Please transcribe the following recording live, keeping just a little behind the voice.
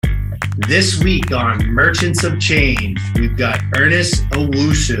This week on Merchants of Change, we've got Ernest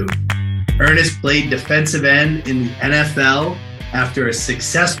Owusu. Ernest played defensive end in the NFL after a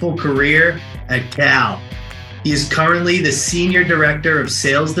successful career at Cal. He is currently the Senior Director of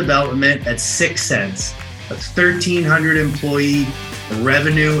Sales Development at 6 Sense, a 1,300 employee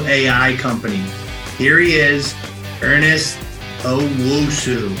revenue AI company. Here he is, Ernest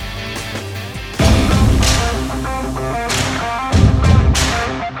Owusu.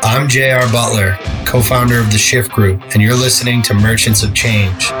 I'm J.R. Butler, co-founder of the Shift Group, and you're listening to Merchants of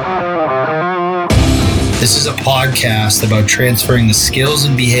Change. This is a podcast about transferring the skills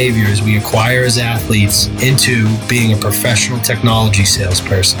and behaviors we acquire as athletes into being a professional technology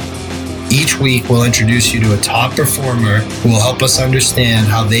salesperson. Each week, we'll introduce you to a top performer who will help us understand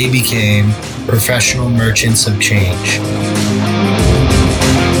how they became professional merchants of change.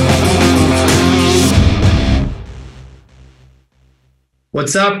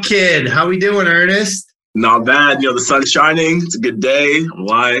 What's up, kid? How we doing, Ernest? Not bad. The sun's shining. It's a good day. I'm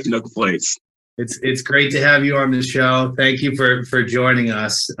alive. No complaints. It's great to have you on the show. Thank you for joining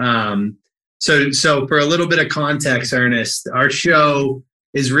us. So for a little bit of context, Ernest, our show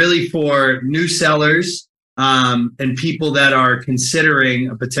is really for new sellers and people that are considering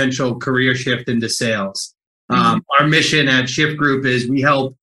a potential career shift into sales. Our mission at Shift Group is we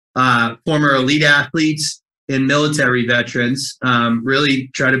help former elite athletes and military veterans really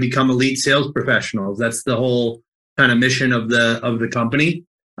try to become elite sales professionals. That's the whole kind of mission of the company.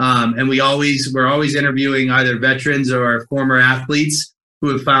 And we're always interviewing either veterans or former athletes who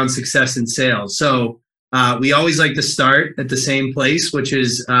have found success in sales. So we always like to start at the same place, which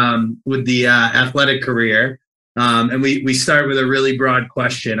is with the athletic career. And we start with a really broad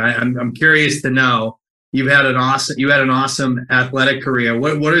question. I'm curious to know, you had an awesome athletic career.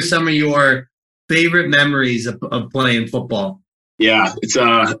 What are some of your favorite memories of playing football? Yeah, it's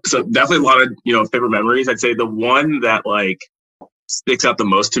so definitely a lot of favorite memories. I'd say the one that sticks out the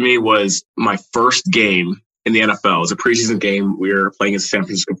most to me was my first game in the NFL. It was a preseason game. We were playing against the San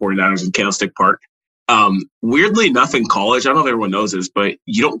Francisco 49ers in Candlestick Park. Weirdly enough, in college, I don't know if everyone knows this, but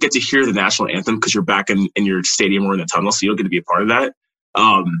you don't get to hear the national anthem because you're back in your stadium or in the tunnel, so you don't get to be a part of that.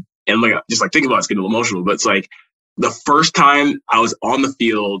 And just thinking about it's getting a little emotional, but it's the first time I was on the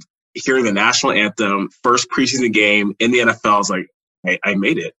field hearing the national anthem, first preseason game in the NFL, I was like, I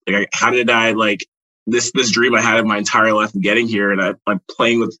made it. How did I this dream I had of my entire life of getting here, and I'm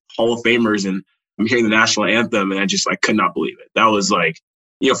playing with Hall of Famers, and I'm hearing the national anthem, and I could not believe it. That was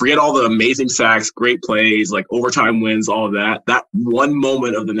forget all the amazing sacks, great plays, overtime wins, all of that. That one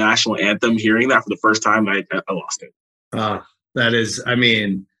moment of the national anthem, hearing that for the first time, I lost it. That is,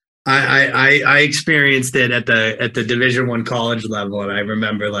 I experienced it at the Division I college level, and I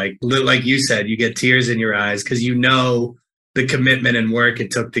remember like you said, you get tears in your eyes because the commitment and work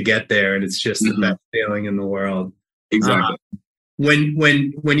it took to get there, and it's just the best feeling in the world. Exactly.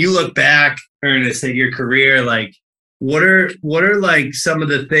 When you look back, Ernest, at your career, what are some of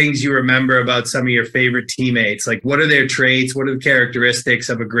the things you remember about some of your favorite teammates? What are their traits? What are the characteristics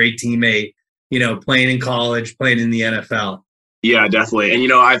of a great teammate? Playing in college, playing in the NFL. Yeah, definitely.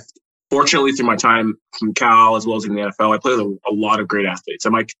 And I've fortunately through my time from Cal as well as in the NFL, I played with a lot of great athletes.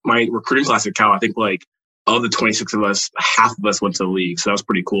 And my recruiting class at Cal, I think of the 26 of us, half of us went to the league, so that was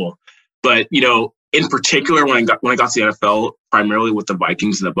pretty cool. But in particular, when I got to the NFL, primarily with the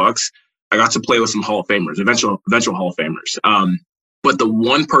Vikings and the Bucks, I got to play with some Hall of Famers, eventual Hall of Famers. But the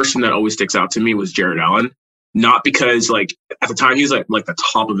one person that always sticks out to me was Jared Allen. Not because at the time he was the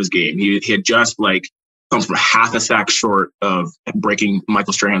top of his game. He had just come from half a sack short of breaking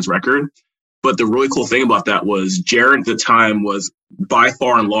Michael Strahan's record. But the really cool thing about that was Jared at the time was by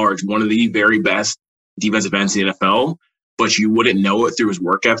far and large one of the very best defensive ends in the NFL, but you wouldn't know it through his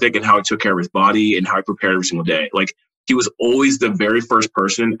work ethic and how he took care of his body and how he prepared every single day. He was always the very first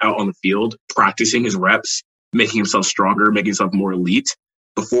person out on the field practicing his reps, making himself stronger, making himself more elite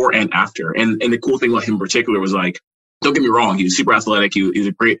before and after. And the cool thing about him in particular was don't get me wrong, he was super athletic. He was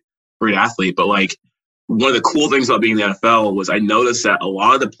a great athlete, but one of the cool things about being in the NFL was I noticed that a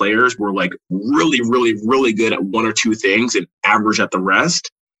lot of the players were really, really, really good at one or two things and average at the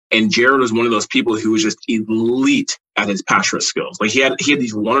rest. And Jared was one of those people who was just elite at his pass rush skills. He had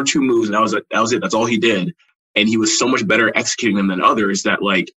these one or two moves, and that was it. That's all he did. And he was so much better at executing them than others that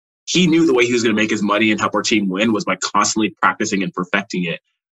he knew the way he was going to make his money and help our team win was by constantly practicing and perfecting it.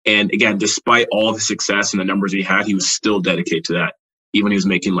 And again, despite all the success and the numbers he had, he was still dedicated to that. Even when he was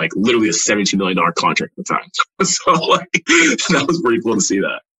making literally a $72 million contract at the time. So that was pretty cool to see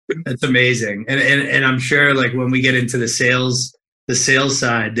that. That's amazing. And I'm sure when we get into the sales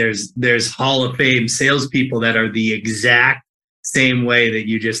side, there's Hall of Fame salespeople that are the exact same way that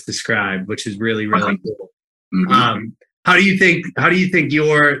you just described, which is really, really cool. Mm-hmm. How do you think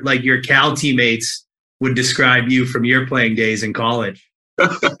your Cal teammates would describe you from your playing days in college?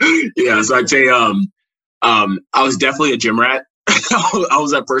 Yeah, so I'd say I was definitely a gym rat. I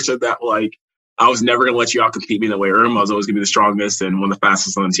was that person that like I was never gonna let you out compete me in the weight room. I was always gonna be the strongest and one of the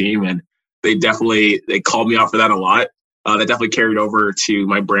fastest on the team, and they called me out for that a lot. That definitely carried over to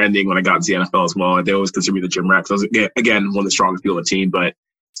my branding when I got into the NFL as well. They always consider me the gym rat because I was, again, one of the strongest people on the team. But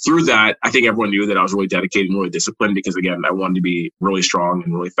through that, I think everyone knew that I was really dedicated and really disciplined because, again, I wanted to be really strong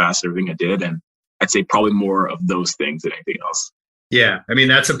and really fast at everything I did. And I'd say probably more of those things than anything else. Yeah, I mean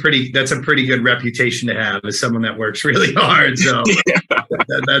that's a pretty good reputation to have as someone that works really hard. So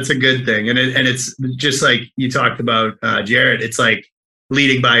that's a good thing, and it's just like you talked about, Jared. It's like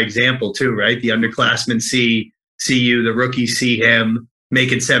leading by example too, right? The underclassmen see you, the rookies see him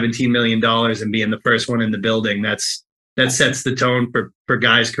making $17 million and being the first one in the building. That sets the tone for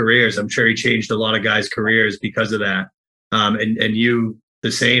guys' careers. I'm sure he changed a lot of guys' careers because of that. And you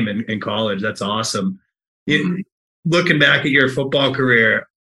the same in college. That's awesome. Looking back at your football career,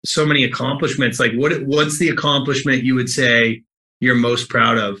 so many accomplishments. Like what's the accomplishment you would say you're most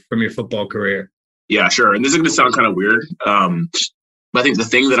proud of from your football career? Yeah, sure. And this is going to sound kind of weird. But I think the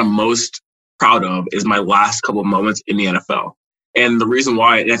thing that I'm most proud of is my last couple of moments in the NFL. And the reason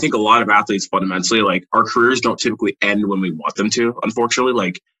why, and I think a lot of athletes fundamentally, like our careers don't typically end when we want them to, unfortunately.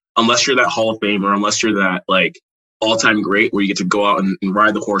 Like unless you're that Hall of Famer, unless you're that like all-time great where you get to go out and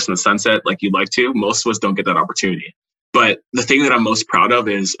ride the horse in the sunset like you'd like to, most of us don't get that opportunity. But the thing that I'm most proud of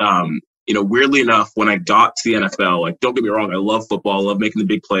is, weirdly enough, when I got to the NFL, like don't get me wrong, I love football, I love making the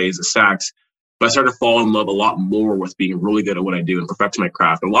big plays, the sacks, but I started to fall in love a lot more with being really good at what I do and perfecting my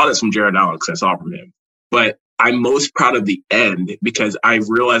craft. And a lot of that's from Jared Allen because I saw from him. But I'm most proud of the end because I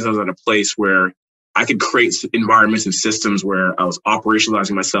realized I was at a place where I could create environments and systems where I was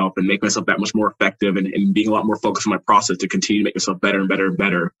operationalizing myself and make myself that much more effective and being a lot more focused on my process to continue to make myself better and better and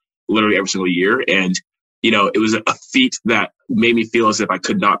better literally every single year. And, it was a feat that made me feel as if I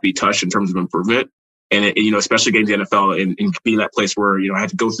could not be touched in terms of improvement. And, especially getting to the NFL and being that place where, I had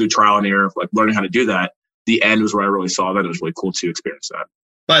to go through trial and error of like learning how to do that. The end was where I really saw that. It was really cool to experience that.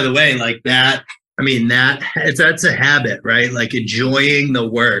 By the way, like that, I mean, that's a habit, right? Like enjoying the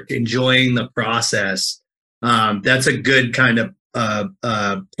work, enjoying the process. That's a good kind of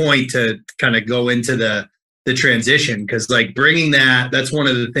point to kind of go into the transition. Cause like bringing that's one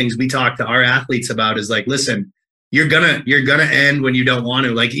of the things we talk to our athletes about is like, listen, you're gonna end when you don't want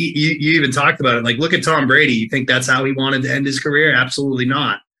to. Like you even talked about it. Like look at Tom Brady. You think that's how he wanted to end his career? Absolutely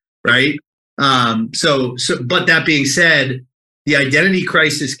not. Right. So, but that being said, the identity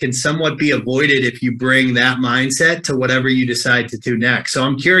crisis can somewhat be avoided if you bring that mindset to whatever you decide to do next. So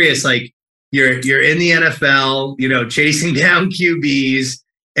I'm curious, like you're in the NFL, chasing down QBs,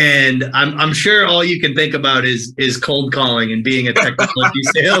 and I'm sure all you can think about is cold calling and being a technology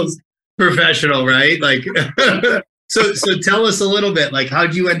sales professional, right? Like, so tell us a little bit, like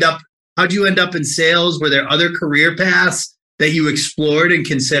how'd you end up in sales? Were there other career paths that you explored and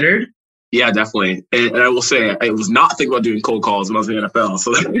considered? Yeah, definitely. And I will say, I was not thinking about doing cold calls when I was in the NFL.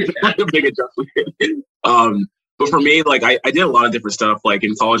 So that's a big adjustment. But for me, like I did a lot of different stuff. Like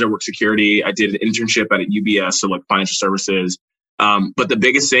in college, I worked security. I did an internship at UBS, so like financial services. But the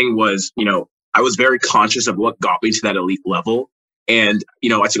biggest thing was, I was very conscious of what got me to that elite level. And,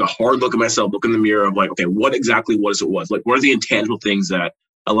 I took a hard look at myself, look in the mirror of like, okay, what exactly was it? Like, what are the intangible things that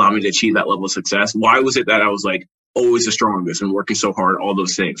allow me to achieve that level of success? Why was it that I was like, always the strongest and working so hard, all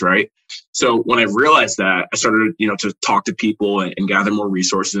those things, right? So when I realized that, I started, to talk to people and gather more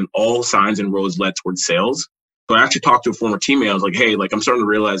resources, and all signs and roads led towards sales. So I actually talked to a former teammate. I was like, hey, like I'm starting to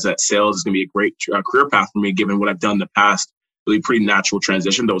realize that sales is going to be a great career path for me, given what I've done in the past. Really pretty natural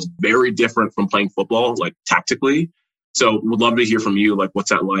transition that was very different from playing football, like tactically. So would love to hear from you, like what's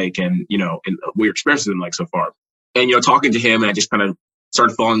that like, and and what your experience has been like so far. And talking to him, and I just kind of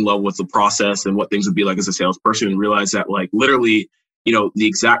started falling in love with the process and what things would be like as a salesperson, and realized that like literally, the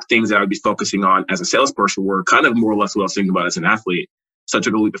exact things that I would be focusing on as a salesperson were kind of more or less what I was thinking about as an athlete. So I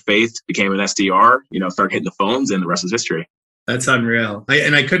took a leap of faith, became an SDR, started hitting the phones, and the rest is history. That's unreal.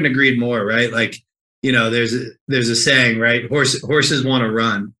 I couldn't agree more, right? Like, there's a saying, right? Horses want to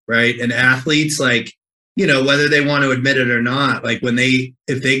run, right? And athletes, like, whether they want to admit it or not, like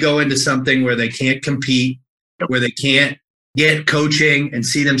if they go into something where they can't compete, where they can't get coaching and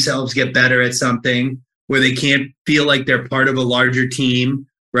see themselves get better at something, where they can't feel like they're part of a larger team,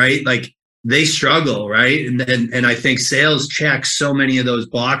 right? Like they struggle, right? And I think sales checks so many of those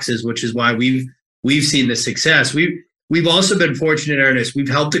boxes, which is why we've seen the success. We've also been fortunate, Ernest. We've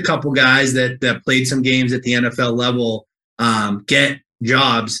helped a couple guys that played some games at the NFL level get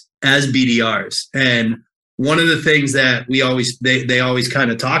jobs as BDRs. And one of the things that they always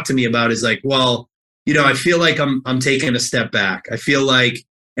kind of talk to me about is like, well, I feel like I'm taking a step back. I feel like,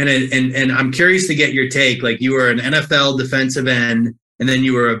 and I'm curious to get your take. Like, you were an NFL defensive end, and then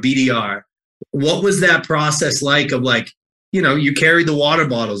you were a BDR. What was that process like of like, you carried the water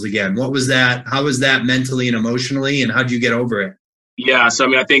bottles again? What was that? How was that mentally and emotionally, and how'd you get over it? Yeah. So, I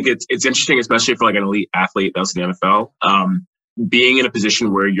mean, I think it's interesting, especially for like an elite athlete that was in the NFL, being in a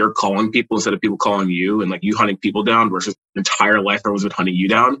position where you're calling people instead of people calling you, and like you hunting people down versus your entire life everyone's been hunting you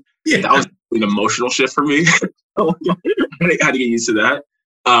down. Yeah. That was an emotional shift for me. I had to get used to that.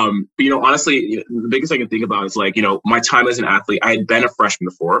 But, honestly, the biggest I can think about is like, my time as an athlete. I had been a freshman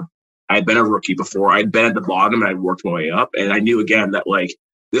before. I had been a rookie before. I'd been at the bottom and I'd worked my way up. And I knew, again, that like,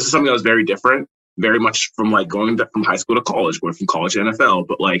 this is something that was very different, very much from like going from high school to college, going from college to NFL.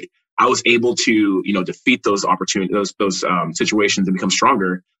 But like, I was able to, defeat those opportunities, those situations, and become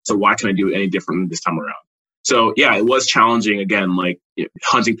stronger. So why can I do it any different this time around? So yeah, it was challenging, again, like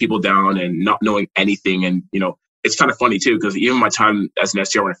hunting people down and not knowing anything. And, it's kind of funny too, because even my time as an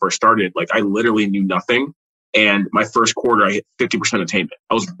SDR when I first started, like I literally knew nothing. And my first quarter, I hit 50% attainment.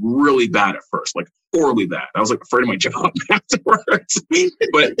 I was really bad at first, like horribly bad. I was like afraid of my job afterwards.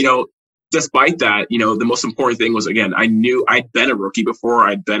 But, despite that, the most important thing was, again, I knew I'd been a rookie before.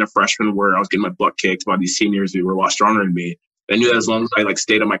 I'd been a freshman where I was getting my butt kicked by these seniors who were a lot stronger than me. I knew that as long as I like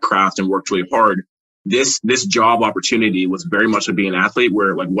stayed on my craft and worked really hard, this job opportunity was very much like being an athlete,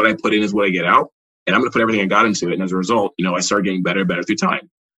 where like what I put in is what I get out, and I'm going to put everything I got into it. And as a result, I started getting better and better through time.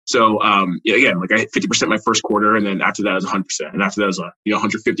 So again, like I hit 50% my first quarter, and then after that was 100%, and after that was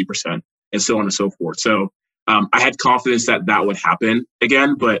 150%, and so on and so forth. So I had confidence that would happen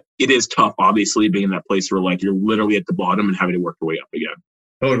again, but it is tough, obviously, being in that place where like you're literally at the bottom and having to work your way up again.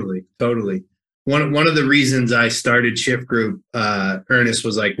 Totally. One of the reasons I started Shift Group, Ernest,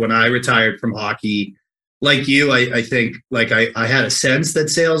 was like when I retired from hockey, like you, I think like I had a sense that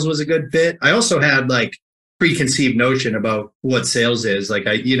sales was a good fit. I also had like preconceived notion about what sales is. Like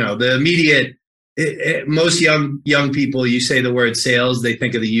the immediate, most young people, you say the word sales, they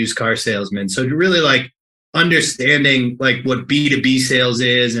think of the used car salesman. So to really like understanding like what B2B sales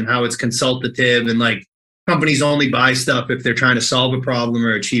is and how it's consultative, and like companies only buy stuff if they're trying to solve a problem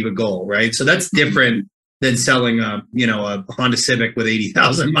or achieve a goal, right? So that's different than selling a Honda Civic with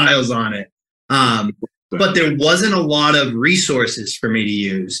 80,000 miles on it. But there wasn't a lot of resources for me to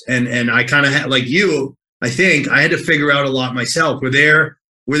use. And I kind of had, like you, I think I had to figure out a lot myself. Were there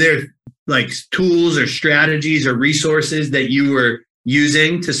like tools or strategies or resources that you were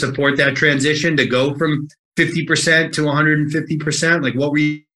using to support that transition to go from 50% to 150%? Like what were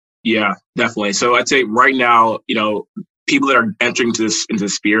you? Yeah, definitely. So I'd say right now, people that are entering into the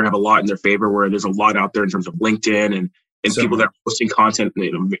sphere have a lot in their favor, where there's a lot out there in terms of LinkedIn and people that are posting content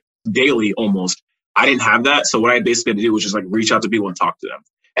daily almost. I didn't have that. So what I basically had to do was just like reach out to people and talk to them.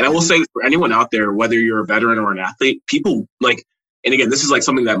 And I will say, for anyone out there, whether you're a veteran or an athlete, people like, and again, this is like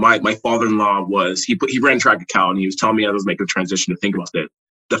something that my father-in-law was, he ran track at Cal, and he was telling me I was making a transition to think about it.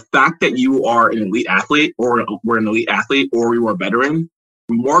 The fact that you are an elite athlete, or we're an elite athlete, or you are a veteran,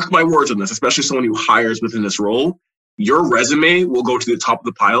 mark my words on this, especially someone who hires within this role, your resume will go to the top of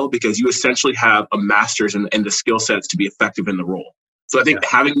the pile because you essentially have a master's and the skill sets to be effective in the role. So I think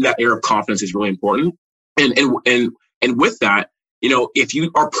having that air of confidence is really important. And with that, if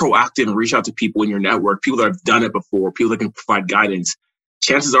you are proactive and reach out to people in your network, people that have done it before, people that can provide guidance,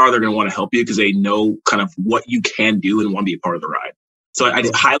 chances are they're going to want to help you because they know kind of what you can do and want to be a part of the ride. So I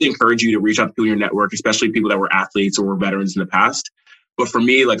highly encourage you to reach out to people in your network, especially people that were athletes or were veterans in the past. But for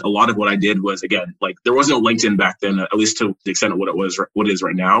me, like a lot of what I did was, again, like there wasn't LinkedIn back then, at least to the extent of what it is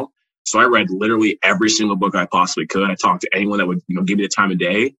right now. So I read literally every single book I possibly could. I talked to anyone that would give me the time of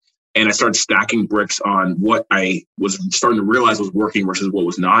day. And I started stacking bricks on what I was starting to realize was working versus what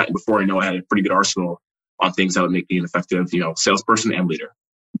was not. And before I know, I had a pretty good arsenal on things that would make me an effective, salesperson and leader.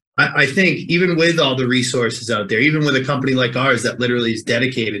 I think even with all the resources out there, even with a company like ours that literally is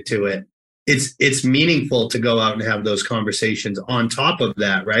dedicated to it, it's meaningful to go out and have those conversations on top of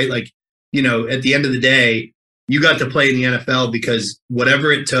that, right? Like, at the end of the day, you got to play in the NFL because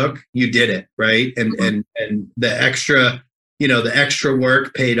whatever it took, you did it, right? And the extra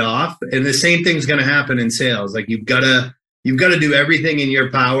work paid off. And the same thing's going to happen in sales. Like you've got to do everything in your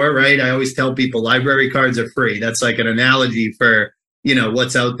power, right? I always tell people library cards are free. That's like an analogy for,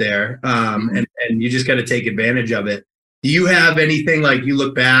 what's out there. And you just got to take advantage of it. Do you have anything, like you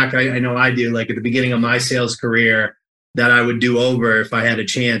look back, I know I do, like at the beginning of my sales career, that I would do over if I had a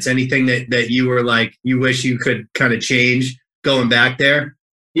chance? Anything that you were like, you wish you could kind of change going back there?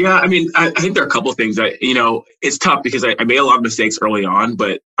 Yeah, I mean, I think there are a couple of things that, it's tough because I made a lot of mistakes early on,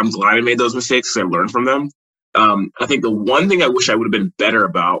 but I'm glad I made those mistakes because I learned from them. I think the one thing I wish I would have been better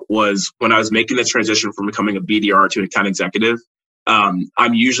about was when I was making the transition from becoming a BDR to an account executive.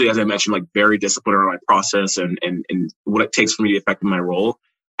 I'm usually, as I mentioned, like very disciplined on my process and what it takes for me to effect my role.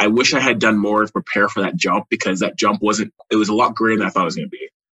 I wish I had done more to prepare for that jump because that jump it was a lot greater than I thought it was going to be.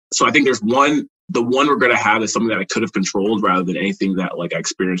 So I think the one regret I have is something that I could have controlled rather than anything that like I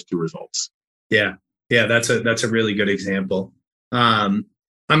experienced through results. Yeah. Yeah. That's a really good example. I'm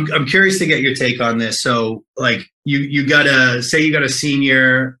curious to get your take on this. So like you got a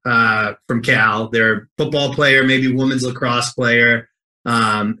senior from Cal, they're a football player, maybe women's lacrosse player,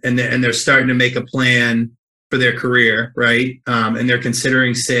 and they're starting to make a plan for their career, right? And they're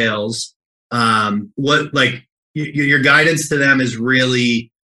considering sales. What like your guidance to them is really,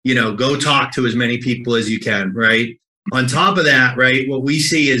 go talk to as many people as you can, right? On top of that, right, what we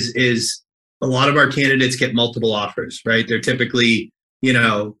see is a lot of our candidates get multiple offers, right? They're typically,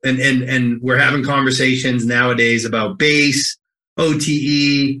 and we're having conversations nowadays about base,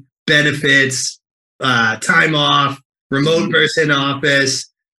 OTE, benefits, time off, remote versus in office.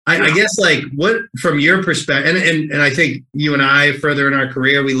 I guess like what from your perspective, and I think you and I further in our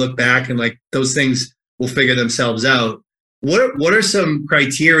career, we look back and like those things will figure themselves out. What are some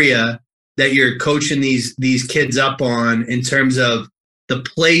criteria that you're coaching these kids up on in terms of the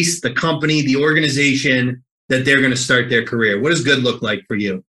place, the company, the organization that they're going to start their career? What does good look like for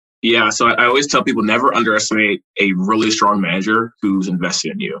you? Yeah, so I always tell people never underestimate a really strong manager who's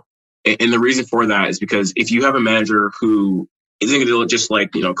invested in you. And the reason for that is because if you have a manager who isn't going to just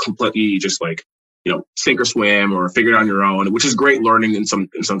like, completely just like, sink or swim or figure it out on your own, which is great learning in some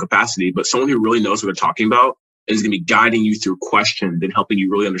capacity, but someone who really knows what they're talking about and is going to be guiding you through questions and helping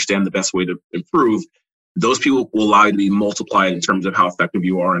you really understand the best way to improve, those people will allow you to be multiplied in terms of how effective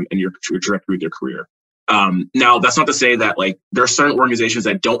you are and your trajectory of your career. Now, that's not to say that like there are certain organizations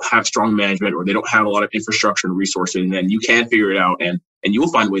that don't have strong management or they don't have a lot of infrastructure and resources, and then you can figure it out and you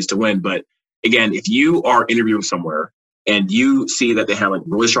will find ways to win. But again, if you are interviewing somewhere and you see that they have like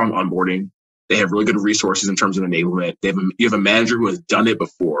really strong onboarding, they have really good resources in terms of enablement, you have a manager who has done it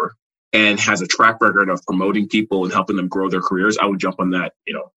before and has a track record of promoting people and helping them grow their careers, I would jump on that,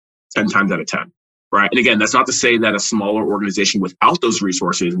 10 times out of 10. Right. And again, that's not to say that a smaller organization without those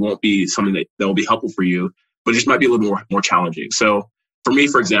resources won't be something that will be helpful for you, but it just might be a little more challenging. So for me,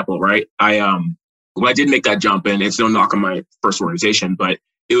 for example, right, when I did make that jump, and it's no knock on my first organization, but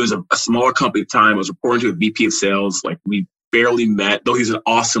it was a smaller company at the time. I was reporting to a VP of sales. Like we barely met, though he's an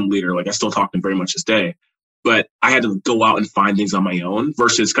awesome leader. Like I still talk to him very much this day. But I had to go out and find things on my own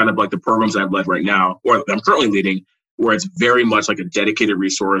versus kind of like the programs that I've led right now, or that I'm currently leading, where it's very much like a dedicated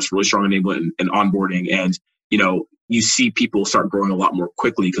resource, really strong enablement and onboarding. And, you see people start growing a lot more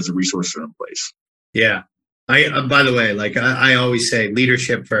quickly because the resources are in place. Yeah. By the way, like I always say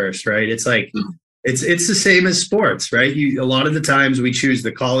leadership first, right? It's like, it's the same as sports, right? A lot of the times we choose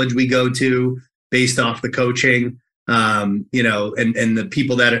the college we go to based off the coaching, and the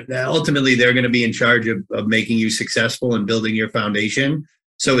people that ultimately they're going to be in charge of making you successful and building your foundation.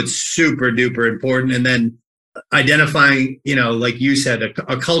 So it's super duper important. And then identifying, like you said,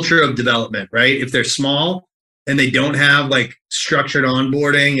 a culture of development, right? If they're small and they don't have like structured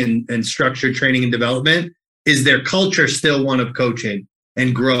onboarding and structured training and development, is their culture still one of coaching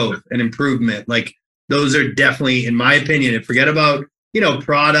and growth and improvement? Like those are definitely, in my opinion, and forget about,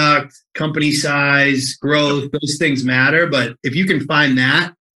 product, company size, growth, those things matter. But if you can find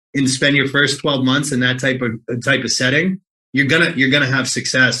that and spend your first 12 months in that type of setting, you're gonna have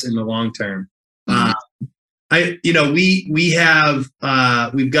success in the long term. We've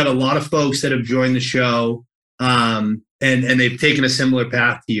got a lot of folks that have joined the show, and they've taken a similar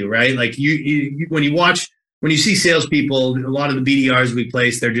path to you, right? Like you when you see salespeople, a lot of the BDRs we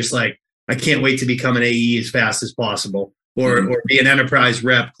place, they're just like, I can't wait to become an AE as fast as possible, or be an enterprise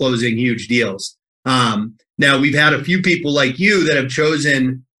rep closing huge deals. Now we've had a few people like you that have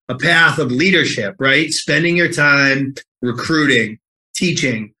chosen a path of leadership, right? Spending your time recruiting,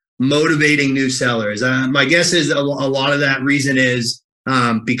 teaching, motivating new sellers. My guess is a lot of that reason is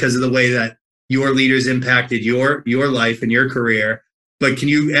because of the way that your leaders impacted your life and your career. But can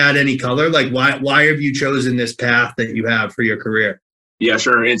you add any color? Like why have you chosen this path that you have for your career? Yeah,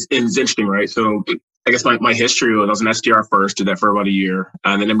 sure. It's interesting, right? So I guess my history was I was an SDR first, did that for about a year,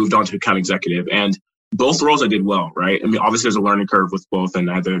 and then I moved on to account executive. And both roles I did well, right? I mean, obviously there's a learning curve with both, and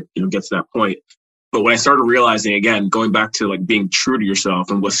I had to get to that point. But when I started realizing, again, going back to like being true to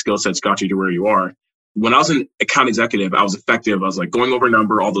yourself and what skill sets got you to where you are, when I was an account executive, I was effective. I was like going over a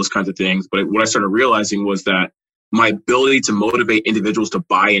number, all those kinds of things. But what I started realizing was that my ability to motivate individuals to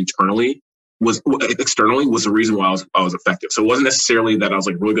buy externally was the reason why I was effective. So it wasn't necessarily that I was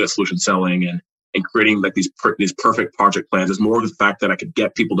like really good at solution selling and creating like these perfect project plans. It's more of the fact that I could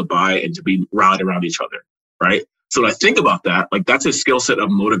get people to buy and to be rallied around each other, right? So when I think about that, like that's a skill set of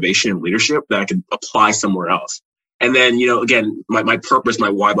motivation and leadership that I can apply somewhere else. And then, again, my purpose, my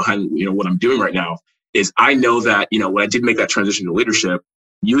why behind, what I'm doing right now is I know that, when I did make that transition to leadership,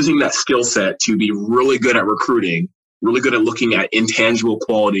 using that skill set to be really good at recruiting, really good at looking at intangible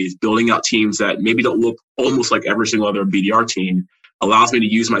qualities, building out teams that maybe don't look almost like every single other BDR team, allows me to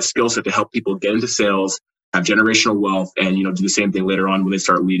use my skill set to help people get into sales, have generational wealth, and do the same thing later on when they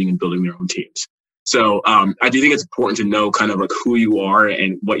start leading and building their own teams. So I do think it's important to know kind of like who you are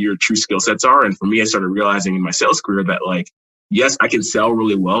and what your true skill sets are. And for me, I started realizing in my sales career that like, yes, I can sell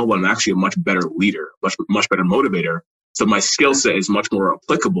really well, but I'm actually a much better leader, much better motivator. So my skill set is much more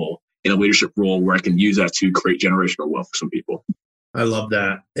applicable in a leadership role where I can use that to create generational wealth for some people. I love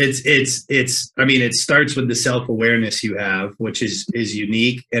that. It starts with the self-awareness you have, which is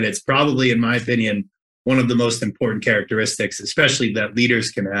unique. And it's probably, in my opinion, one of the most important characteristics, especially that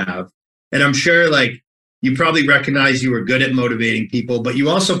leaders can have. And I'm sure like you probably recognize you were good at motivating people, but you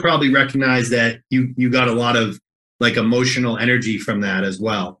also probably recognize that you got a lot of like emotional energy from that as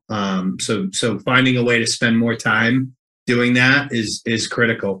well. So finding a way to spend more time doing that is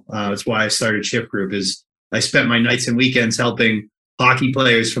critical. That's why I started Shift Group. Is I spent my nights and weekends helping hockey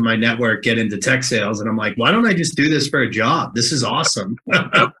players from my network get into tech sales, and I'm like, why don't I just do this for a job? This is awesome.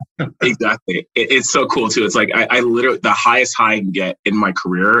 Exactly. It's so cool too. It's like I literally, the highest high I can get in my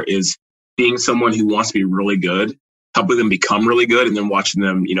career is being someone who wants to be really good, helping them become really good, and then watching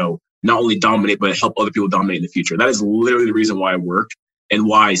them, not only dominate, but help other people dominate in the future. That is literally the reason why I work and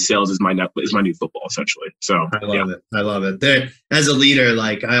why sales is my new football, essentially. So I love it. As a leader,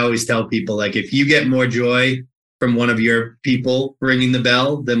 like I always tell people, like if you get more joy from one of your people ringing the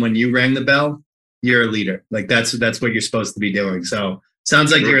bell than when you rang the bell, you're a leader. Like that's what you're supposed to be doing. So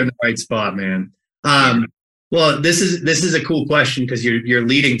sounds like you're in the right spot, man. Well, this is a cool question because you're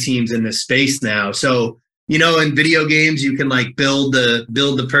leading teams in this space now. So, in video games, you can like build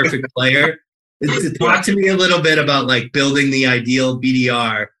the perfect player. Talk to me a little bit about like building the ideal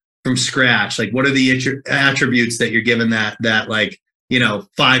BDR from scratch. Like, what are the attributes that you're given that like,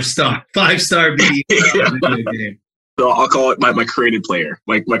 5-star BDR game? So I'll call it my created player,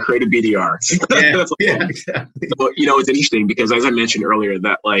 like my created BDR. Yeah, exactly. So, it's interesting because as I mentioned earlier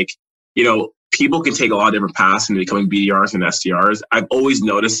that like, people can take a lot of different paths into becoming BDRs and SDRs. I've always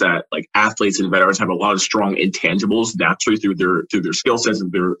noticed that like athletes and veterans have a lot of strong intangibles naturally through their skill sets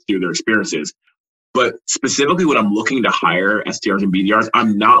and through their experiences. But specifically when I'm looking to hire SDRs and BDRs,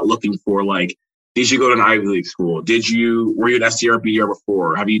 I'm not looking for like, did you go to an Ivy League school? Were you an SDR, BDR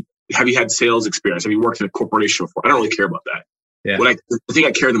before? Have you had sales experience? Have you worked in a corporation before? I don't really care about that. Yeah. The thing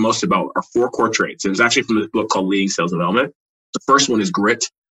I care the most about are 4 core traits. And it's actually from this book called Leading Sales Development. The first one is grit.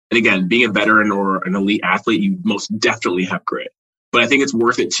 And again, being a veteran or an elite athlete, you most definitely have grit. But I think it's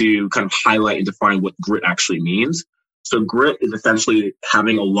worth it to kind of highlight and define what grit actually means. So grit is essentially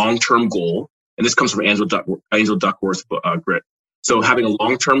having a long-term goal. And this comes from Angel Duckworth's grit. So having a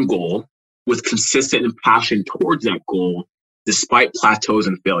long-term goal with consistent and passion towards that goal, despite plateaus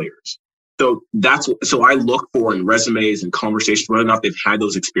and failures. So I look for in resumes and conversations, whether or not they've had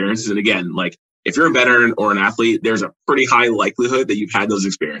those experiences. And again, like if you're a veteran or an athlete, there's a pretty high likelihood that you've had those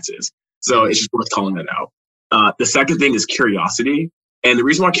experiences. So it's just worth calling that out. The second thing is curiosity. And the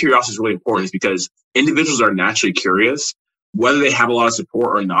reason why curiosity is really important is because individuals are naturally curious, whether they have a lot of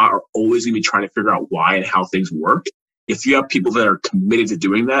support or not, are always going to be trying to figure out why and how things work. If you have people that are committed to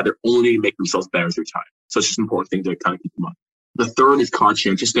doing that, they're only going to make themselves better through time. So it's just an important thing to kind of keep in mind. The third is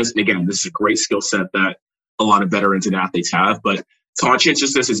conscientiousness. And again, this is a great skill set that a lot of veterans and athletes have. But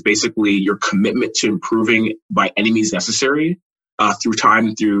conscientiousness is basically your commitment to improving by any means necessary through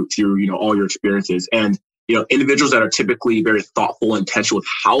time, through all your experiences. And individuals that are typically very thoughtful and intentional with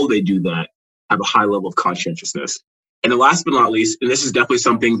how they do that have a high level of conscientiousness. And then last but not least, and this is definitely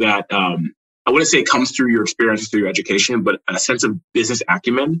something that I wouldn't say it comes through your experiences, through your education, but a sense of business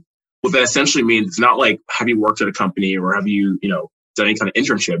acumen. What that essentially means, it's not like have you worked at a company or have you, done any kind of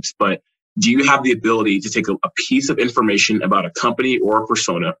internships, but do you have the ability to take a piece of information about a company or a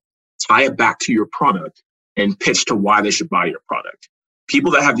persona, tie it back to your product, and pitch to why they should buy your product?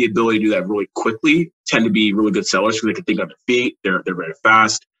 People that have the ability to do that really quickly tend to be really good sellers because they can think on their feet. They're very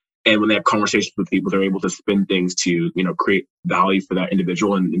fast. And when they have conversations with people, they're able to spin things to, create value for that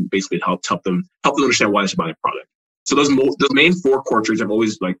individual and basically help them understand why they should buy their product. So those main 4 core traits I've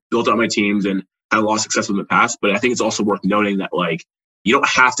always built out my teams and had a lot of success in the past. But I think it's also worth noting that You don't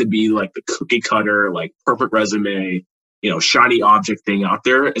have to be like the cookie cutter, like perfect resume, shiny object thing out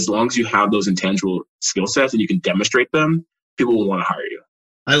there. As long as you have those intangible skill sets and you can demonstrate them, people will want to hire you.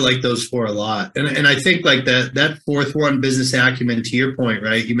 I like those four a lot. And I think like that fourth one, business acumen, to your point,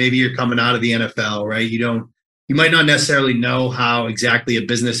 right? Maybe you're coming out of the NFL, right? You might not necessarily know how exactly a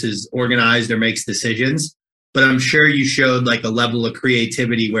business is organized or makes decisions, but I'm sure you showed like a level of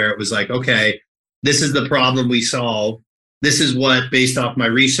creativity where it was like, okay, this is the problem we solve. This is what, based off my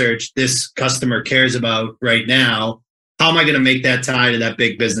research, this customer cares about right now. How am I going to make that tie to that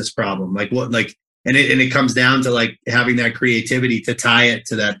big business problem? And it comes down to like having that creativity to tie it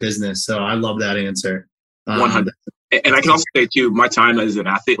to that business. So I love that answer. 100. And I can also say too, my time as an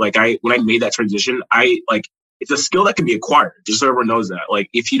athlete, when I made that transition, it's a skill that can be acquired. Just so everyone knows that. Like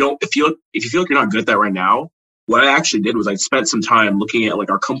if you feel like you're not good at that right now, what I actually did was I spent some time looking at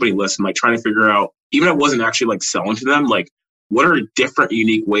like our company list and like trying to figure out, even if I wasn't actually like selling to them, like what are different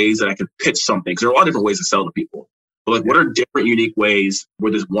unique ways that I could pitch something? Because there are a lot of different ways to sell to people. But like, what are different, unique ways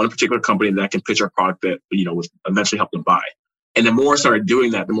where there's one particular company that can pitch our product that, would eventually help them buy? And the more I started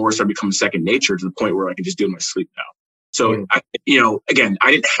doing that, the more it started becoming second nature to the point where I can just do it in my sleep now. So, again,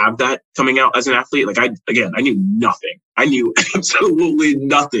 I didn't have that coming out as an athlete. Like I knew nothing. I knew absolutely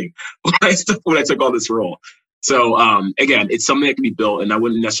nothing when I took on this role. So, again, it's something that can be built, and I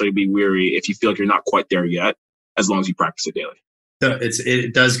wouldn't necessarily be weary if you feel like you're not quite there yet, as long as you practice it daily.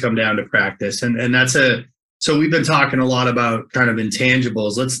 It does come down to practice. And that's so we've been talking a lot about kind of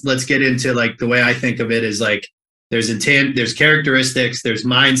intangibles. Let's get into like the way I think of it is like there's characteristics, there's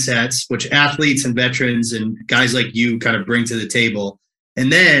mindsets, which athletes and veterans and guys like you kind of bring to the table.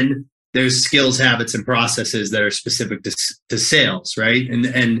 And then there's skills, habits, and processes that are specific to sales, right?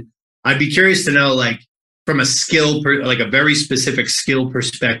 And I'd be curious to know, like from a like a very specific skill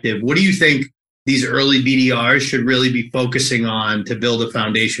perspective, what do you think these early BDRs should really be focusing on to build a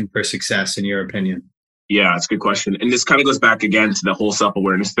foundation for success, in your opinion? Yeah, that's a good question. And this kind of goes back again to the whole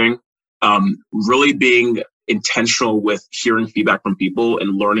self-awareness thing. Really being intentional with hearing feedback from people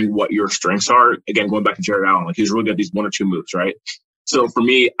and learning what your strengths are. Again, going back to Jared Allen, like he was really good at these one or two moves, right? So for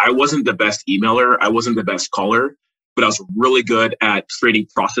me, I wasn't the best emailer. I wasn't the best caller, but I was really good at creating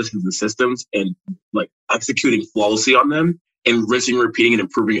processes and systems and like executing flawlessly on them and rinsing, repeating, and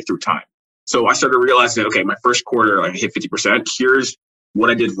improving it through time. So I started realizing that, okay, my first quarter, I hit 50%. Here's what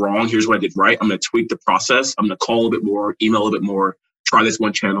I did wrong. Here's what I did right. I'm going to tweak the process. I'm going to call a bit more, email a bit more, try this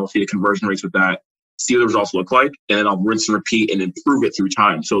one channel, see the conversion rates with that, see what the results look like, and then I'll rinse and repeat and improve it through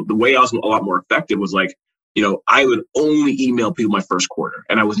time. So the way I was a lot more effective was like, I would only email people my first quarter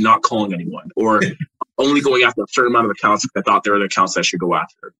and I was not calling anyone or only going after a certain amount of accounts if I thought they were the accounts I should go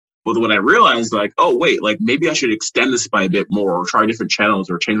after. But when I realized like, oh, wait, like maybe I should extend this by a bit more or try different channels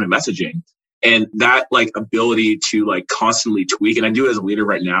or change my messaging. And that like ability to like constantly tweak, and I do it as a leader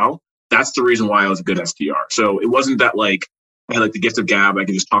right now, that's the reason why I was a good SDR. So it wasn't that like I had like the gift of gab, I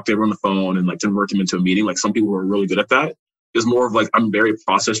could just talk to everyone on the phone and like convert them into a meeting. Like some people were really good at that. It was more of like, I'm very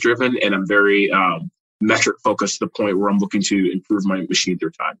process driven and I'm very metric focused to the point where I'm looking to improve my machine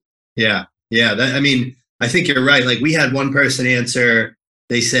through time. Yeah. Yeah. I think you're right. Like we had one person answer,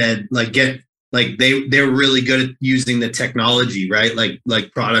 they said they're really good at using the technology, right?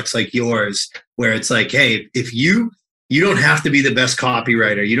 Like products like yours, where it's like, hey, if you don't have to be the best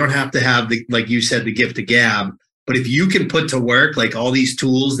copywriter, you don't have to have the, like you said, the gift of gab, but if you can put to work like all these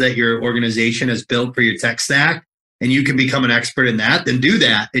tools that your organization has built for your tech stack, and you can become an expert in that, then do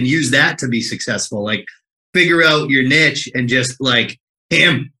that and use that to be successful. Like figure out your niche and just like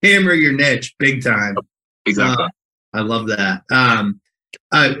hammer your niche big time. Exactly. I love that.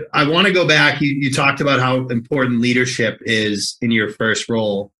 I want to go back. You talked about how important leadership is in your first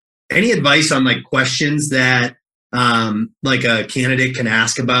role. Any advice on like questions that like a candidate can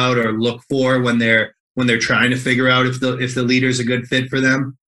ask about or look for when they're trying to figure out if the leader's a good fit for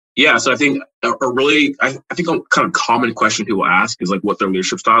them? Yeah, so I think a kind of common question people ask is like what their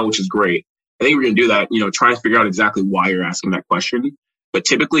leadership style, which is great. I think we're going to do that, try and figure out exactly why you're asking that question. But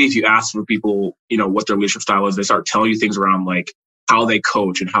typically if you ask for people, what their leadership style is, they start telling you things around like how they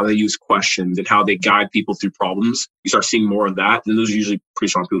coach and how they use questions and how they guide people through problems. You start seeing more of that. And those are usually pretty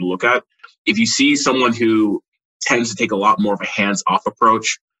strong people to look at. If you see someone who tends to take a lot more of a hands-off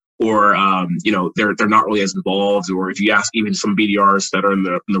approach, or they're not really as involved, or if you ask even some BDRs that are in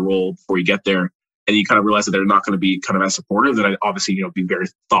the role before you get there, and you kind of realize that they're not going to be kind of as supportive, then I'd obviously be very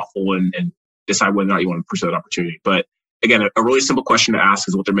thoughtful and decide whether or not you want to pursue that opportunity. But again, a really simple question to ask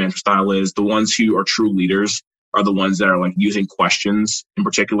is what their management style is. The ones who are true leaders are the ones that are like using questions in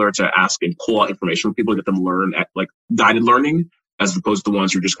particular to ask and pull out information from people to get them learn at like guided learning, as opposed to the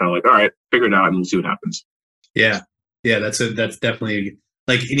ones who are just kind of like, all right, figure it out and we'll see what happens. Yeah. Yeah, that's definitely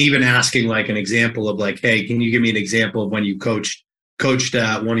like, and even asking like an example of like, hey, can you give me an example of when you coached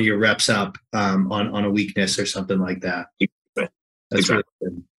one of your reps up on a weakness or something like that? That's exactly.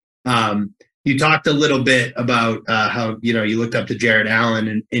 really good. You talked a little bit about how you looked up to Jared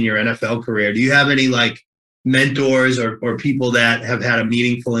Allen in your NFL career. Do you have any like mentors or people that have had a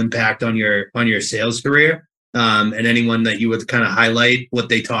meaningful impact on your sales career, and anyone that you would kind of highlight what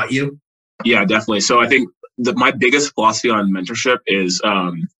they taught you? Yeah, definitely. So I think my biggest philosophy on mentorship is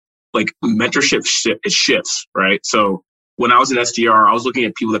like mentorship it shifts, right? So when I was an SDR, I was looking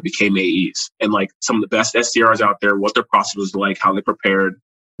at people that became AEs and like some of the best SDRs out there, what their process was like, how they prepared,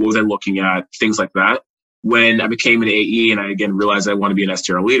 what was I looking at, things like that. When I became an AE and I again realized I want to be an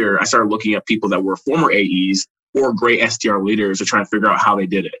SDR leader, I started looking at people that were former AEs or great SDR leaders to try and figure out how they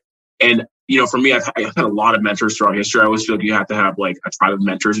did it. And for me, I've had a lot of mentors throughout history. I always feel like you have to have like a tribe of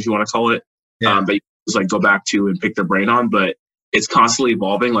mentors, if you want to call it, that you just like go back to and pick their brain on. But it's constantly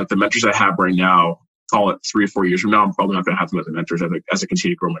evolving. Like the mentors I have right now, call it 3 or 4 years from now, I'm probably not going to have them as mentors as I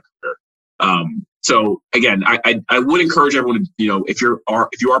continue to grow my career. So again, I would encourage everyone to, if you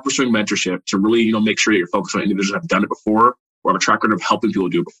are pursuing mentorship, to really, make sure that you're focused on individuals that have done it before or have a track record of helping people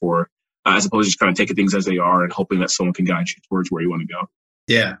do it before, as opposed to just kind of taking things as they are and hoping that someone can guide you towards where you want to go.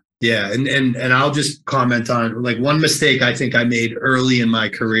 Yeah. Yeah. And I'll just comment on like one mistake I think I made early in my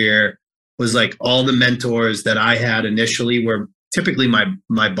career was like all the mentors that I had initially were typically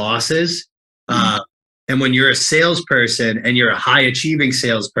my bosses. And when you're a salesperson and you're a high achieving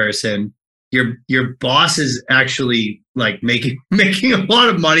salesperson, your boss is actually like making a lot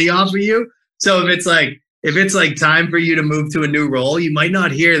of money off of you. So if it's like time for you to move to a new role, you might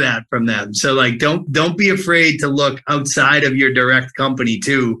not hear that from them. So like don't be afraid to look outside of your direct company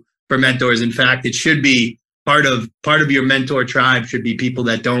too for mentors. In fact, it should be part of your mentor tribe should be people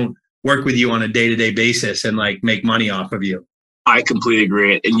that don't work with you on a day-to-day basis and like make money off of you. I completely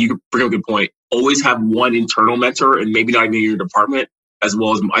agree. And you bring up a good point. Always have one internal mentor and maybe not even in your department, as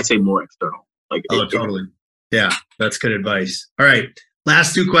well as I'd say more external. Totally. Yeah, that's good advice. All right.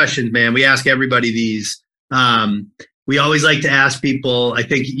 Last 2 questions, man. We ask everybody these. We always like to ask people, I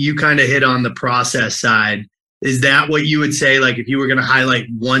think you kind of hit on the process side. Is that what you would say? Like if you were going to highlight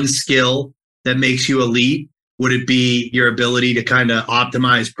one skill that makes you elite, would it be your ability to kind of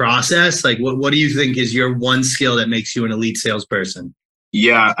optimize process? Like what do you think is your one skill that makes you an elite salesperson?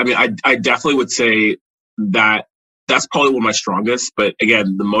 Yeah, I mean, I definitely would say that that's probably one of my strongest. But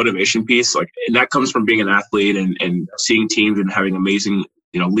again, the motivation piece, and that comes from being an athlete and seeing teams and having amazing,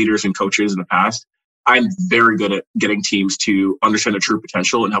 leaders and coaches in the past. I'm very good at getting teams to understand their true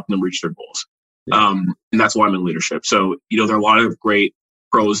potential and helping them reach their goals. Yeah. And that's why I'm in leadership. So, there are a lot of great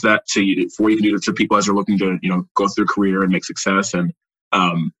pros that you can do to people as they're looking to, go through a career and make success. And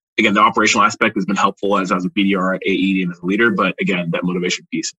again, the operational aspect has been helpful as a BDR at AE and as a leader. But again, that motivation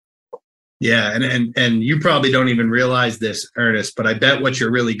piece. Yeah, and you probably don't even realize this, Ernest, but I bet what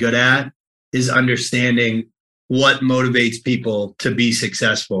you're really good at is understanding what motivates people to be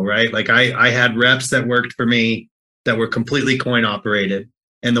successful, right? Like I had reps that worked for me that were completely coin operated.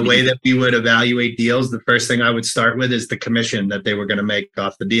 And the way that we would evaluate deals, the first thing I would start with is the commission that they were going to make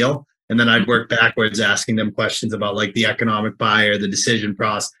off the deal. And then I'd work backwards asking them questions about like the economic buyer, the decision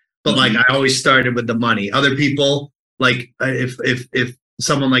process. But like I always started with the money. Other people, like if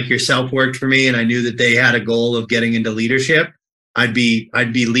someone like yourself worked for me and I knew that they had a goal of getting into leadership, I'd be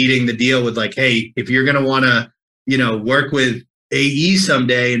leading the deal with like, hey, if you're going to want to, work with AE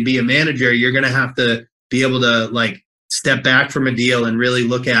someday and be a manager, you're going to have to be able to like step back from a deal and really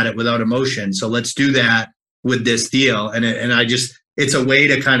look at it without emotion. So let's do that with this deal. And it's a way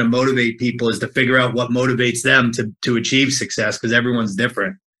to kind of motivate people is to figure out what motivates them to achieve success because everyone's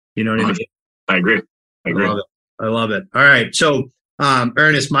different. You know what I mean? I agree. I love it. All right. So,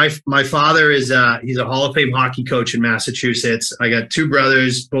 Ernest, my father is he's a Hall of Fame hockey coach in Massachusetts. I got 2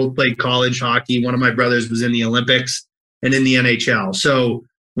 brothers, both played college hockey. One of my brothers was in the Olympics and in the NHL. So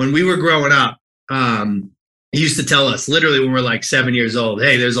when we were growing up, he used to tell us literally when we're like 7 years old,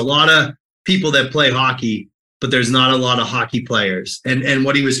 hey, there's a lot of people that play hockey, but there's not a lot of hockey players. And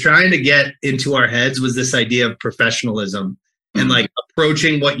what he was trying to get into our heads was this idea of professionalism and like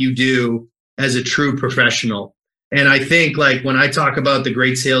approaching what you do as a true professional. And I think like when I talk about the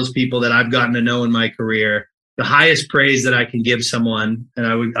great salespeople that I've gotten to know in my career, the highest praise that I can give someone,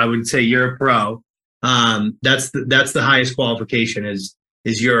 and I would say you're a pro. That's the highest qualification is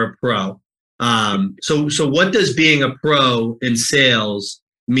you're a pro. So what does being a pro in sales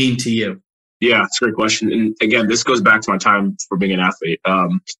mean to you? Yeah, it's a great question. And again, this goes back to my time for being an athlete.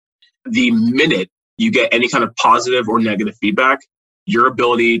 The minute you get any kind of positive or negative feedback, your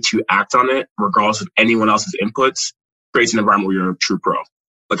ability to act on it, regardless of anyone else's inputs, creates an environment where you're a true pro.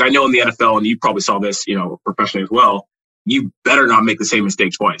 Like I know in the NFL, and you probably saw this, professionally as well, you better not make the same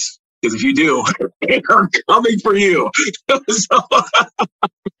mistake twice. Because if you do, they're coming for you. A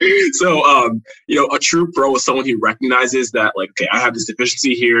true pro is someone who recognizes that, like, okay, I have this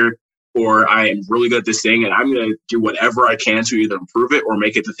deficiency here, or I am really good at this thing, and I'm going to do whatever I can to either improve it or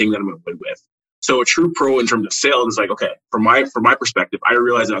make it the thing that I'm going to win with. So a true pro in terms of sales is like, okay, from my perspective, I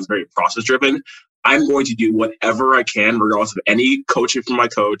realized I was very process driven. I'm going to do whatever I can, regardless of any coaching from my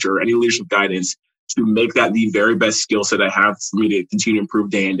coach or any leadership guidance, to make that the very best skill set I have for me to continue to improve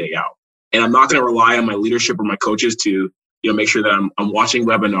day in, day out. And I'm not going to rely on my leadership or my coaches to, make sure that I'm watching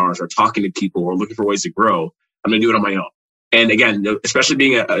webinars or talking to people or looking for ways to grow. I'm going to do it on my own. And again, especially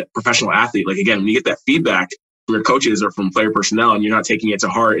being a professional athlete, like again, when you get that feedback from your coaches or from player personnel and you're not taking it to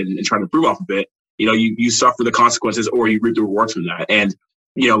heart and trying to improve off of it, you suffer the consequences or you reap the rewards from that. And,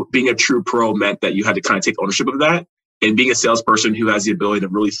 being a true pro meant that you had to kind of take ownership of that. And being a salesperson who has the ability to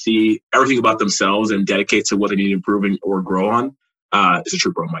really see everything about themselves and dedicate to what they need to improve or grow on is a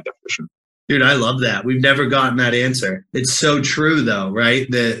true pro in my definition. Dude, I love that. We've never gotten that answer. It's so true though, right?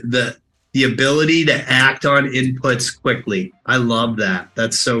 The ability to act on inputs quickly. I love that.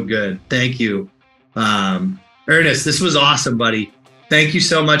 That's so good. Thank you. Ernest, this was awesome, buddy. Thank you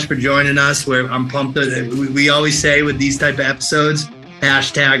so much for joining us. I'm pumped. We always say with these type of episodes,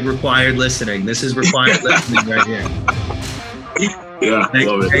 #required listening. This is required listening right here. Yeah, I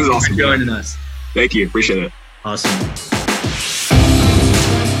love it. Thank you for joining us. Thank you. Appreciate it. Awesome.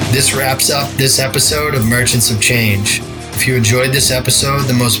 This wraps up this episode of Merchants of Change. If you enjoyed this episode,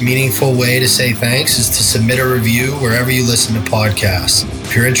 the most meaningful way to say thanks is to submit a review wherever you listen to podcasts.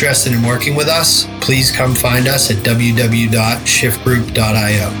 If you're interested in working with us, please come find us at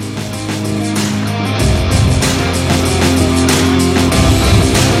www.shiftgroup.io.